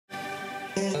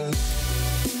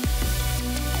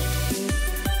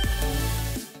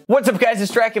What's up guys,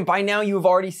 it's Drac, and by now you have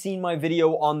already seen my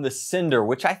video on the Cinder,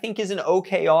 which I think is an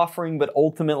okay offering, but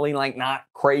ultimately like not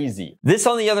crazy. This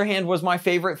on the other hand was my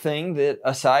favorite thing that,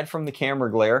 aside from the camera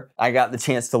glare, I got the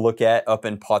chance to look at up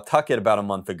in Pawtucket about a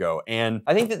month ago. And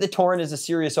I think that the Torrent is a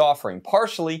serious offering,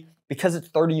 partially because it's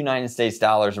 30 United States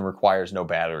dollars and requires no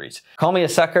batteries. Call me a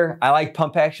sucker, I like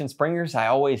pump action springers, I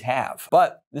always have.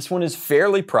 But this one is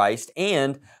fairly priced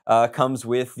and comes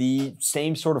with the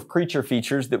same sort of creature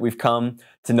features that we've come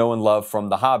to know and love from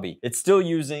the hobby. It's still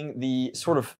using the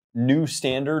sort of new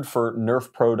standard for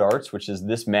NERF Pro darts, which is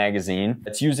this magazine.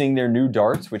 It's using their new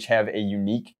darts, which have a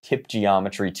unique tip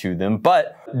geometry to them.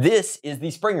 But this is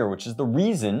the Springer, which is the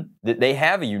reason that they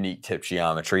have a unique tip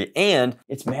geometry, and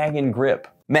it's mag and grip.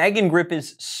 Mag and grip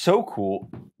is so cool.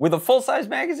 With a full-size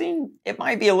magazine, it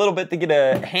might be a little bit to get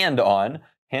a handle on.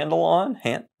 I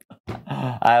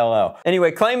don't know.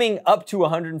 Anyway, claiming up to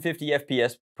 150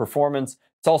 FPS performance.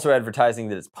 It's also advertising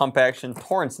that it's pump action.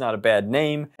 Torrent's not a bad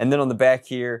name. And then on the back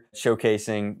here,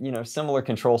 showcasing, you know, similar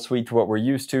control suite to what we're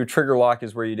used to. Trigger lock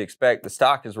is where you'd expect. The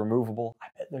stock is removable. I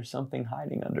bet there's something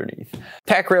hiding underneath.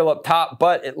 Tack rail up top,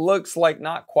 but it looks like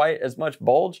not quite as much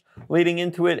bulge leading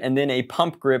into it. And then a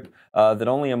pump grip that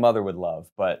only a mother would love.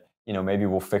 But, you know, maybe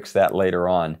we'll fix that later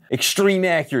on. Extreme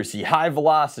accuracy, high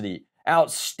velocity,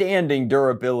 outstanding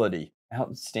durability.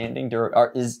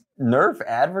 Is NERF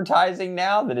advertising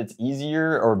now that it's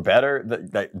easier or better,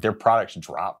 that their products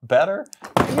drop better?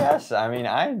 I guess. I mean,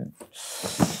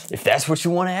 if that's what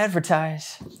you want to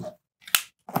advertise.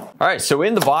 All right, so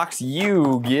in the box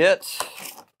you get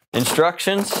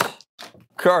instructions,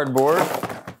 cardboard,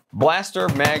 blaster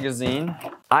magazine,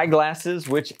 eyeglasses,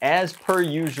 which as per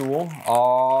usual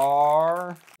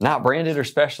are not branded or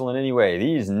special in any way.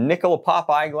 These nickel pop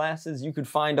eyeglasses you could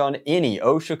find on any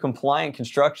OSHA compliant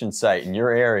construction site in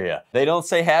your area. They don't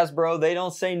say Hasbro, they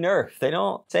don't say NERF, they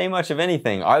don't say much of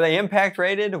anything. Are they impact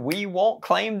rated? We won't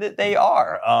claim that they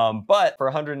are, but for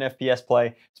 100 FPS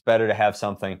play, it's better to have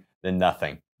something than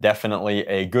nothing. Definitely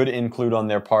a good include on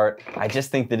their part. I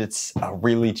just think that it's a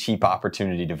really cheap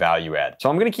opportunity to value add. So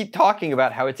I'm gonna keep talking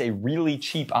about how it's a really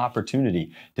cheap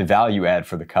opportunity to value add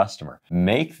for the customer.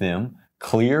 Make them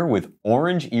clear with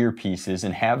orange earpieces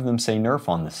and have them say NERF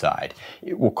on the side.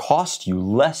 It will cost you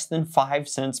less than 5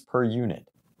 cents per unit.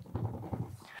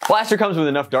 Blaster comes with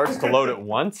enough darts to load at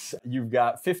once. You've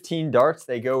got 15 darts,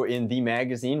 they go in the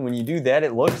magazine. When you do that,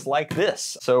 it looks like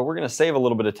this. So we're gonna save a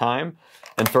little bit of time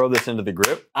and throw this into the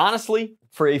grip. Honestly,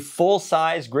 for a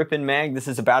full-size grip and mag, this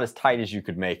is about as tight as you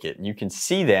could make it. And you can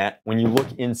see that when you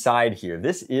look inside here.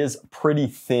 This is pretty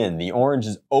thin. The orange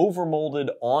is overmolded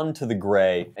onto the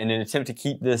gray in an attempt to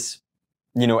keep this,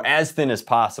 you know, as thin as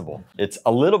possible. It's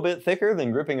a little bit thicker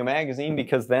than gripping a magazine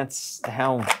because that's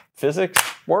how physics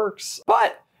works,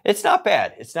 but it's not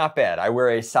bad. It's not bad. I wear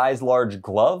a size large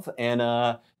glove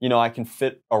and, you know, I can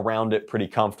fit around it pretty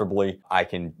comfortably. I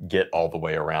can get all the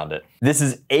way around it. This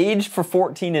is aged for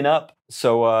 14 and up.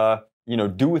 So, you know,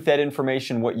 do with that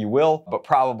information what you will, but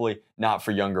probably not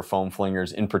for younger foam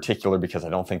flingers in particular because I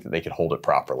don't think that they could hold it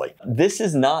properly. This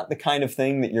is not the kind of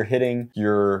thing that you're hitting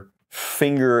your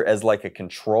finger as like a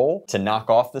control to knock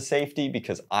off the safety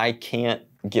because I can't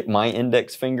get my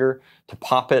index finger to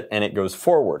pop it and it goes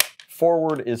forward.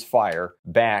 Forward is fire,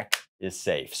 back is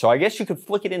safe. So I guess you could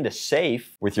flick it into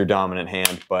safe with your dominant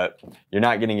hand, but you're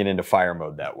not getting it into fire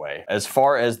mode that way. As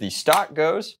far as the stock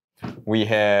goes, we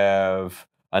have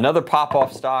another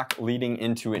pop-off stock leading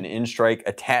into an in-strike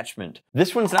attachment.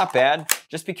 This one's not bad,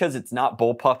 just because it's not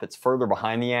bullpup, it's further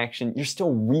behind the action. You're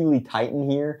still really tight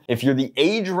in here. If you're the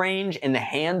age range and the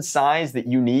hand size that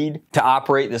you need to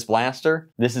operate this blaster,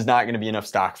 this is not gonna be enough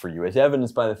stock for you, as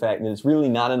evidenced by the fact that it's really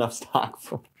not enough stock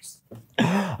for us.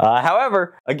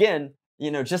 However, again, you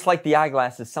know, just like the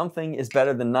eyeglasses, something is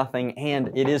better than nothing,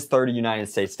 and it is 30 United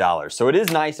States dollars. So it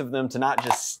is nice of them to not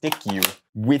just stick you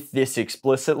with this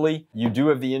explicitly. You do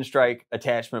have the in-strike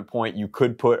attachment point. You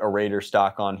could put a Raider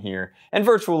stock on here, and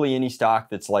virtually any stock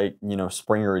that's like, you know,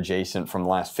 Springer adjacent from the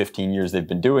last 15 years they've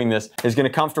been doing this is gonna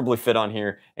comfortably fit on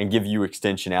here and give you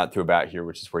extension out to about here,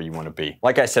 which is where you wanna be.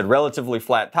 Like I said, relatively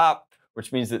flat top,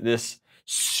 which means that this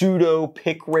pseudo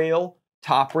pick rail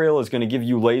top rail is going to give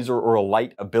you laser or a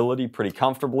light ability pretty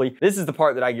comfortably. This is the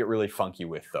part that I get really funky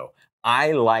with though.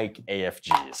 I like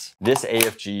AFGs. This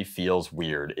AFG feels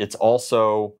weird. It's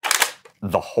also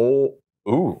the whole,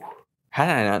 ooh, how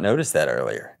did I not notice that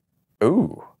earlier?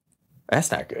 Ooh, that's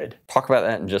not good. Talk about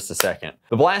that in just a second.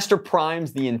 The blaster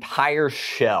primes the entire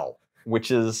shell,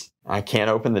 which is, I can't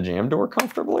open the jam door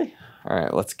comfortably. All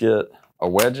right, let's get a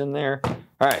wedge in there.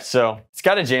 All All right, so it's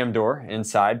got a jam door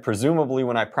inside. Presumably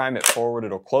when I prime it forward,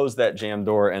 it'll close that jam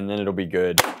door and then it'll be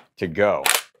good to go.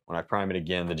 When I prime it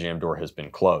again, the jam door has been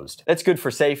closed. That's good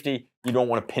for safety. You don't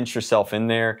want to pinch yourself in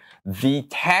there. The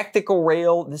tactical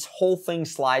rail, this whole thing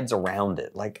slides around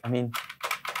it. Like, I mean,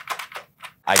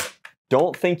 I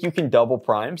don't think you can double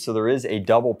prime, so there is a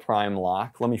double prime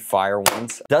lock. Let me fire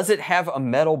once. Does it have a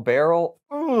metal barrel?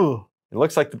 Ooh. It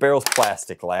looks like the barrel's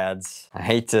plastic, lads. I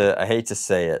hate to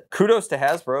say it. Kudos to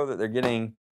Hasbro that they're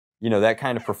getting, you know, that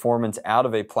kind of performance out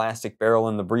of a plastic barrel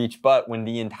in the breech, but when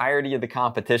the entirety of the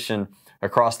competition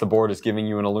across the board is giving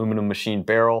you an aluminum machined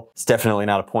barrel, it's definitely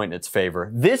not a point in its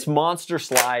favor. This monster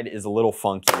slide is a little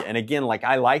funky, and again, like,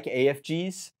 I like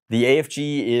AFGs. The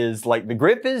AFG is, like, the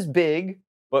grip is big,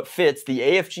 but fits. The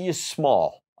AFG is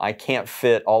small. I can't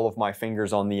fit all of my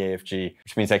fingers on the AFG,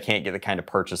 which means I can't get the kind of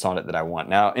purchase on it that I want.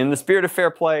 Now, in the spirit of fair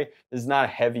play, this is not a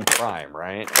heavy prime,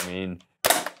 right? I mean,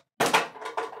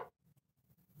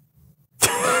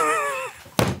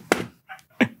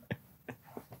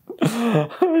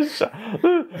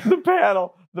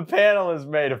 the panel is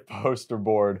made of poster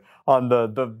board. On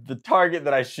the target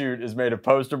that I shoot is made of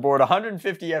poster board.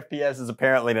 150 FPS is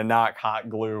apparently to knock hot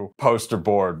glue poster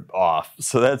board off.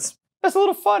 So that's a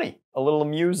little funny, a little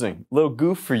amusing, a little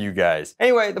goof for you guys.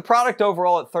 Anyway, the product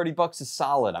overall at 30 bucks is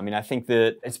solid. I mean, I think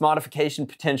that its modification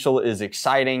potential is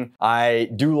exciting. I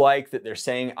do like that they're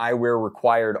saying eyewear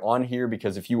required on here,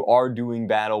 because if you are doing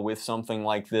battle with something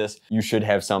like this, you should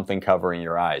have something covering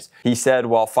your eyes. He said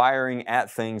while firing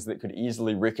at things that could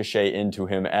easily ricochet into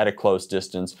him at a close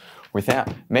distance without,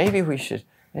 maybe we should,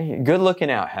 good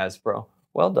looking out, Hasbro.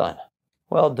 Well done.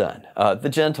 Well done. The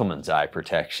gentleman's eye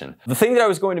protection. The thing that I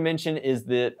was going to mention is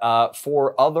that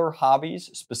for other hobbies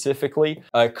specifically,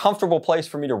 a comfortable place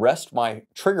for me to rest my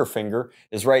trigger finger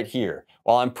is right here.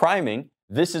 While I'm priming,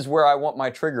 this is where I want my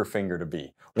trigger finger to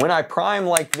be. When I prime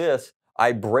like this,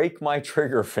 I break my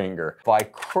trigger finger. By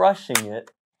crushing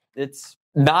it, it's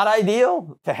not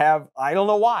ideal to have. I don't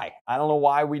know why. I don't know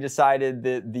why we decided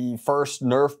that the first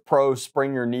NERF Pro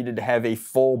Springer needed to have a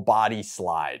full body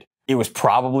slide. It was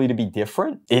probably to be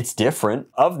different. It's different.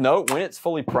 Of note, when it's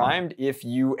fully primed, if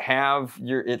you have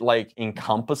it like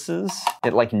encompasses,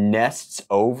 it like nests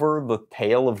over the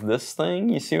tail of this thing.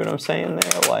 You see what I'm saying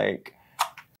there? Like,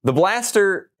 the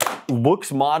blaster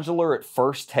looks modular at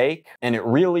first take, and it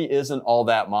really isn't all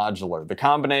that modular. The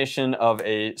combination of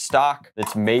a stock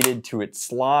that's mated to its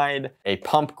slide, a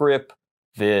pump grip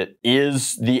that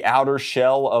is the outer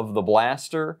shell of the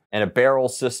blaster, and a barrel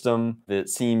system that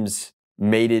seems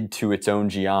mated to its own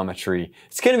geometry.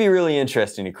 It's going to be really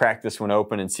interesting to crack this one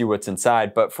open and see what's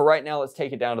inside, but for right now, let's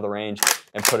take it down to the range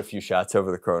and put a few shots over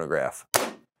the chronograph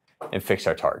and fix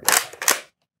our target.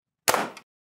 All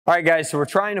right, guys, so we're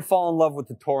trying to fall in love with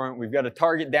the Torrent. We've got a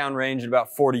target downrange at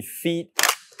about 40 feet.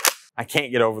 I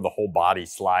can't get over the whole body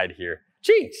slide here.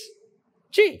 Jinx,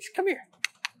 come here.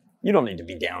 You don't need to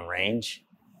be downrange.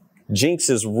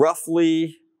 Jinx is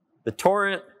roughly, the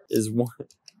Torrent is one.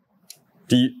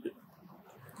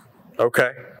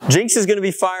 Okay. Jinx is going to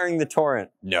be firing the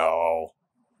Torrent. No,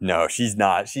 she's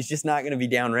not. She's just not going to be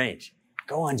downrange.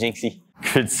 Go on, Jinxie.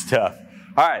 Good stuff.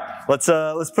 All right, let's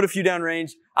put a few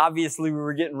downrange. Obviously, we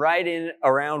were getting right in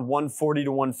around 140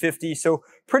 to 150, so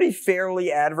pretty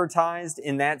fairly advertised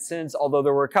in that sense, although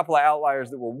there were a couple of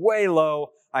outliers that were way low.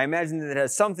 I imagine that it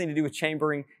has something to do with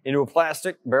chambering into a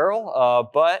plastic barrel,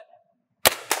 but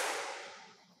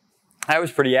that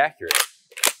was pretty accurate.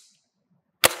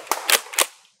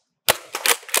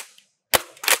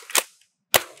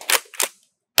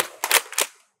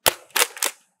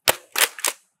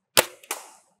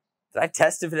 Did I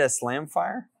test if it has slam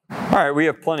fire? All right, we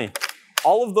have plenty.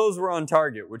 All of those were on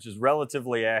target, which is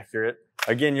relatively accurate.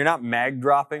 Again, you're not mag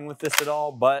dropping with this at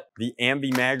all, but the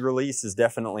ambi mag release is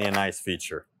definitely a nice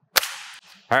feature.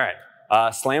 All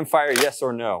right, slam fire, yes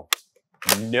or no?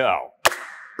 No.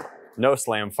 No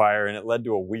slam fire, and it led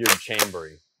to a weird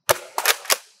chambering.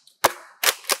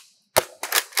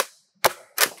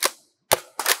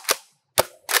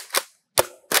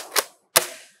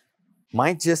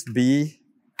 Might just be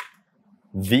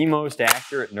the most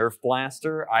accurate Nerf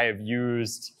blaster I have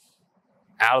used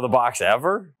out of the box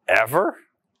ever?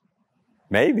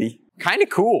 Maybe. Kind of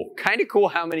cool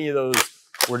how many of those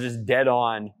were just dead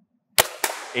on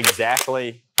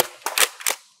exactly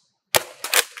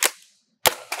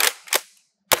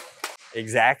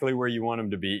where you want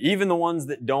them to be. Even the ones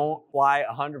that don't fly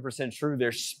 100% true,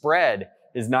 their spread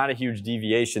is not a huge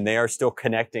deviation. They are still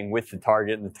connecting with the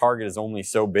target, and the target is only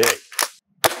so big.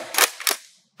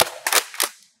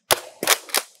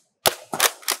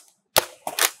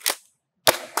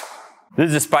 This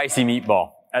is a spicy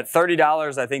meatball. At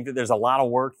 $30, I think that there's a lot of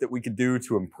work that we could do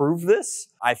to improve this.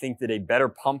 I think that a better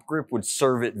pump grip would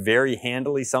serve it very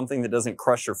handily, something that doesn't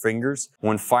crush your fingers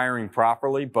when firing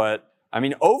properly. But I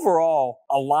mean, overall,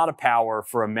 a lot of power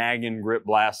for a mag-in grip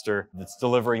blaster that's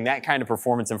delivering that kind of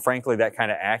performance and frankly, that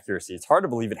kind of accuracy. It's hard to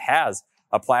believe it has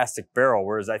a plastic barrel,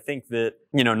 whereas I think that,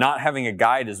 you know, not having a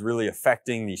guide is really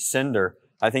affecting the sender.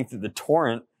 I think that the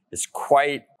Torrent is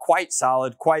quite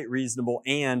solid, quite reasonable,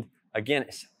 and again,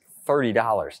 it's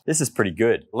 $30. This is pretty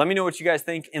good. Let me know what you guys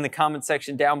think in the comment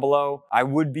section down below. I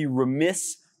would be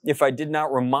remiss if I did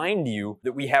not remind you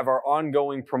that we have our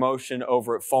ongoing promotion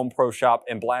over at Foam Pro Shop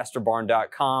and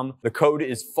blasterbarn.com. The code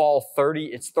is FALL30.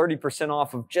 It's 30%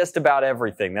 off of just about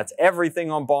everything. That's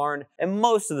everything on Barn and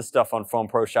most of the stuff on Foam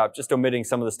Pro Shop, just omitting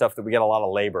some of the stuff that we get a lot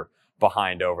of labor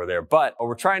behind over there. But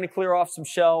we're trying to clear off some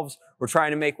shelves. We're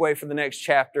trying to make way for the next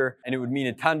chapter, and it would mean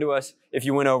a ton to us if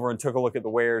you went over and took a look at the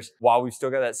wares while we've still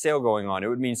got that sale going on. It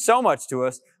would mean so much to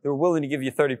us that we're willing to give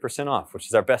you 30% off, which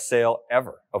is our best sale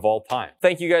ever of all time.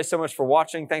 Thank you guys so much for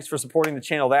watching. Thanks for supporting the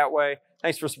channel that way.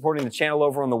 Thanks for supporting the channel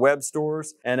over on the web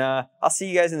stores, and I'll see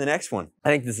you guys in the next one. I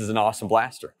think this is an awesome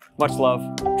blaster. Much love.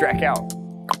 Drac out.